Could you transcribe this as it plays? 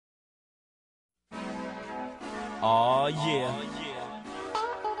Oh yeah.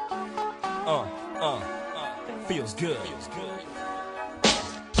 Feels good.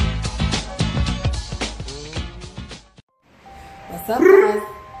 What's up, guys?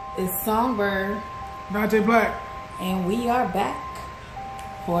 It's Songbird. Dante Black. And we are back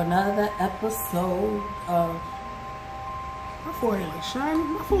for another episode of... My forehead like shiny.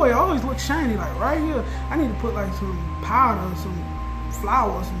 My forehead always looks shiny, like right here. I need to put like some powder, some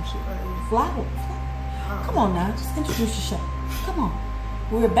flour, or some shit like that. Flower? Come on now, just introduce yourself. Come on.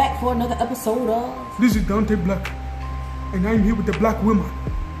 We're back for another episode of... This is Dante Black, and I'm here with the black woman.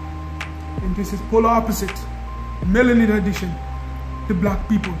 And this is polar opposite, Melanin edition, the black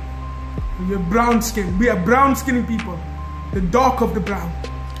people. And you're brown skin. We are brown skinny people. The dark of the brown.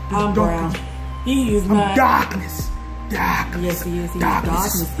 I'm brown. He is not. Darkness. Darkness. Yes, he is.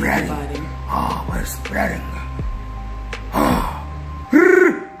 Darkness is spreading. Everybody. Oh, we're spreading.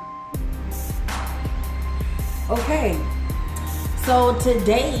 Okay, so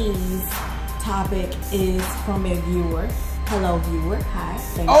today's topic is from a viewer. Hello, viewer. Hi.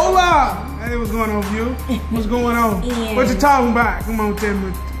 Thank you. Hola! Hey, what's going on, view? What's going on? What you talking about? Come on, tell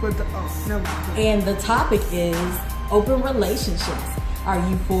me. Never mind. And the topic is open relationships. Are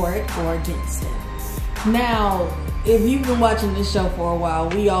you for it or against it? Now, if you've been watching this show for a while,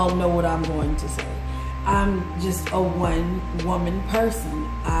 we all know what I'm going to say. I'm just a one-woman person.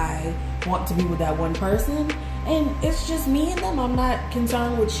 I want to be with that one person, and it's just me and them. I'm not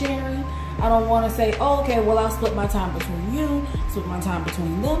concerned with sharing. I don't want to say, oh, okay, well, I'll split my time between you, split my time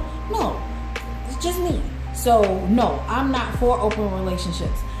between them. No, it's just me. So, no, I'm not for open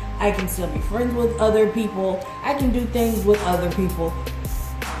relationships. I can still be friends with other people. I can do things with other people.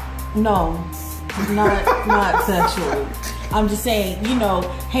 No, not sexually. I'm just saying, you know,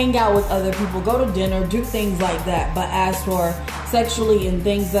 hang out with other people, go to dinner, do things like that. But as for sexually and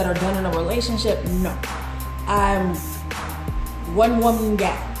things that are done in a relationship, no. I'm one woman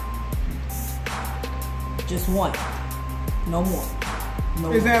gal. Just one. No more.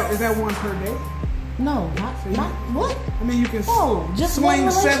 No Is less. that one per day? No, not what? I mean, you can just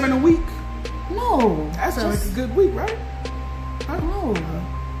swing 7 a week. No. That sounds like a good week, right? Huh? No.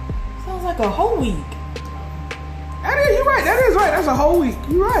 Sounds like a whole week. You're right. That is right. That's a whole week.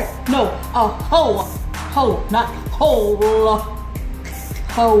 You're right. No, a whole, not whole.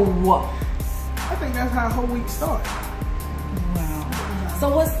 Whole. I think that's how a whole week starts. Wow.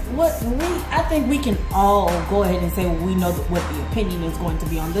 So I think we can all go ahead and say we know what the opinion is going to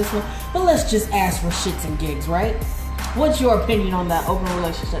be on this one, but let's just ask for shits and gigs, right? What's your opinion on that open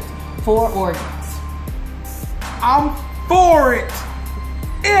relationship? For or against? I'm for it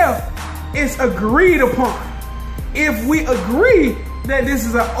if it's agreed upon. If we agree that this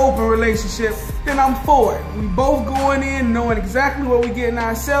is an open relationship, then I'm for it. We both going in knowing exactly what we're getting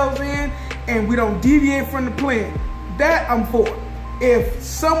ourselves in, and we don't deviate from the plan. That I'm for. If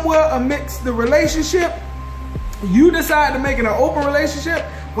somewhere amidst the relationship, you decide to make it an open relationship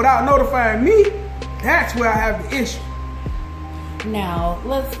without notifying me, that's where I have the issue. Now,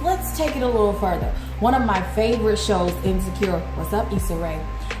 let's take it a little further. One of my favorite shows, Insecure. What's up, Issa Rae?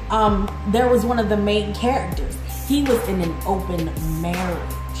 There was one of the main characters. He was in an open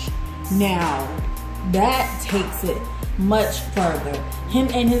marriage. Now, that takes it much further. Him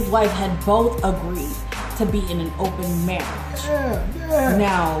and his wife had both agreed to be in an open marriage.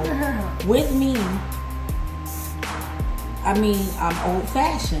 Now, with me, I mean, I'm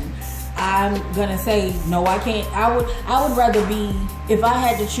old-fashioned. I'm gonna say no. I can't. I would rather be, if I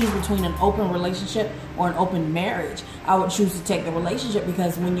had to choose between an open relationship or an open marriage, I would choose to take the relationship,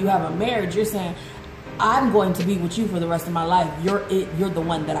 because when you have a marriage, you're saying, I'm going to be with you for the rest of my life. You're the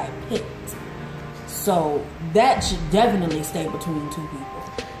one that I picked. So that should definitely stay between two people.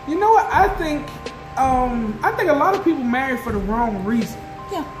 You know what? I think a lot of people marry for the wrong reason.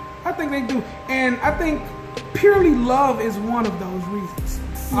 Yeah. I think they do. And I think purely love is one of those reasons.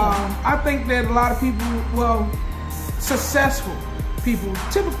 Yeah. I think that a lot of people, successful people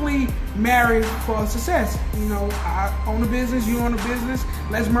typically marry for success. You know, I own a business, you own a business.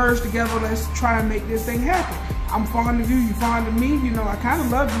 Let's merge together. Let's try and make this thing happen. I'm fond of you, you fond of me. You know, I kind of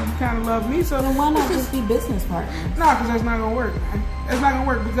love you, you kind of love me. So then why not just be business partners? No, because that's not gonna work, man. That's not gonna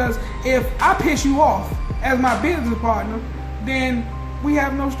work, because if I piss you off as my business partner, then we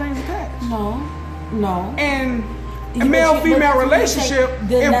have no strings attached. No. And a male-female relationship,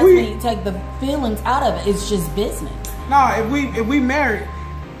 then when you take the feelings out of it, it's just business. No, if we married,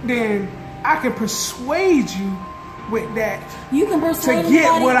 then I can persuade you with that. You can persuade to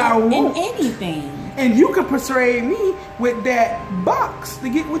get what I want. In anything. And you can persuade me with that box to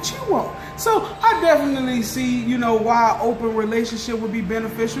get what you want. So I definitely see, why an open relationship would be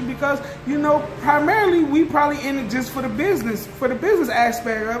beneficial, because, primarily we probably in it just for the business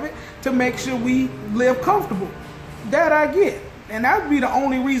aspect of it, to make sure we live comfortable. That I get. And that would be the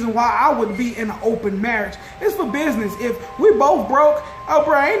only reason why I would be in an open marriage. It's for business. If we both broke, oh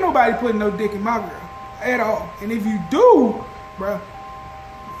bro, ain't nobody putting no dick in my girl at all. And if you do, bro,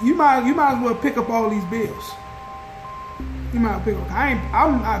 you might as well pick up all these bills. You might pick up.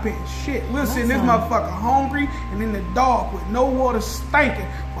 I'm not paying shit. We'll send this motherfucker hungry and in the dark with no water stinking.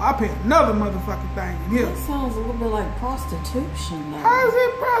 Well, I pay another motherfucking thing in here. That sounds a little bit like prostitution, though. How is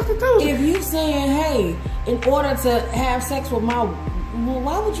it prostitution? If you saying, hey, in order to have sex with my, well,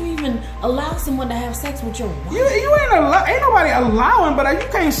 why would you even allow someone to have sex with your wife? You ain't nobody allowing, but you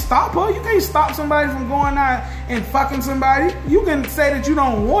can't stop her. You can't stop somebody from going out and fucking somebody. You can say that you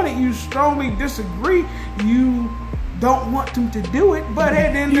don't want it. You strongly disagree. You don't want them to do it, but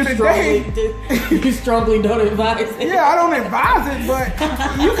at the end of the day, you strongly don't advise it. Yeah, I don't advise it, but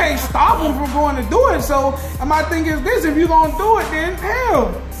you can't stop them from going to do it. So my thing is this: if you gonna do it, then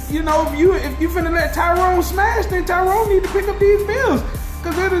hell, if you finna let Tyrone smash, then Tyrone need to pick up these bills,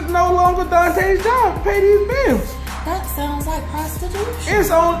 because it is no longer Dante's job to pay these bills. That sounds like prostitution. It's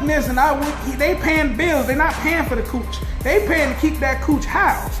on this, and they paying bills. They're not paying for the cooch. They paying to keep that cooch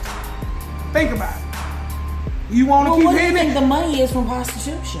housed. Think about it. You want to keep hitting it? What do you think the money is from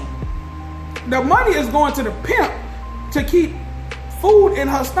prostitution? The money is going to the pimp to keep food in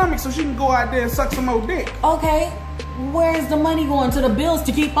her stomach so she can go out there and suck some more dick. Okay, where's the money going? To the bills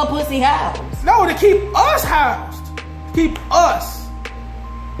to keep her pussy housed? No, to keep us housed. Keep us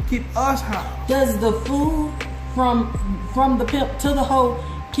housed. Does the food from the pimp to the hoe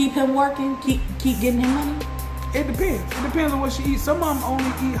keep him working? Keep getting him money? It depends. It depends on what she eats. Some of them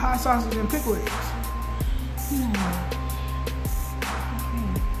only eat hot sausage and pickle eggs.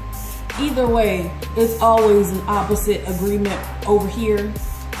 Either way, it's always an opposite agreement over here.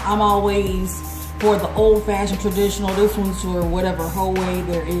 I'm always for the old-fashioned traditional. This one's for whatever whole way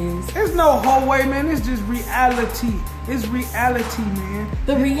there is. There's no whole way, man. It's just reality. It's reality, man.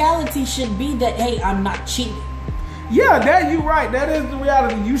 The reality should be that, hey, I'm not cheating. Yeah, that you're right. That is the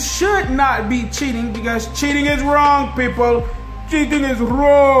reality. You should not be cheating, because cheating is wrong, people. Cheating is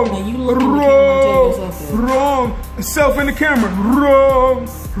wrong. Now you look in the camera and tell yourself that. Wrong. Self in the camera. Wrong.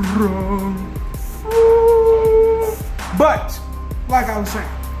 But, like I was saying,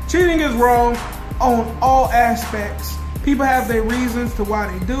 cheating is wrong on all aspects. People have their reasons to why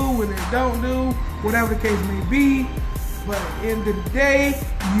they do and they don't do, whatever the case may be. But at the end of the day,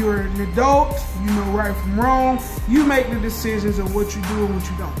 you're an adult. You know right from wrong. You make the decisions of what you do and what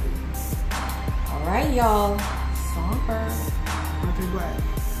you don't do. All right, y'all. Songbird. Glad.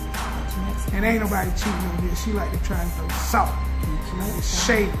 And ain't nobody cheating on here. She like to try and throw salt.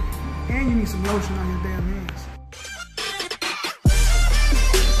 Shade. And you need some lotion on your damn hair.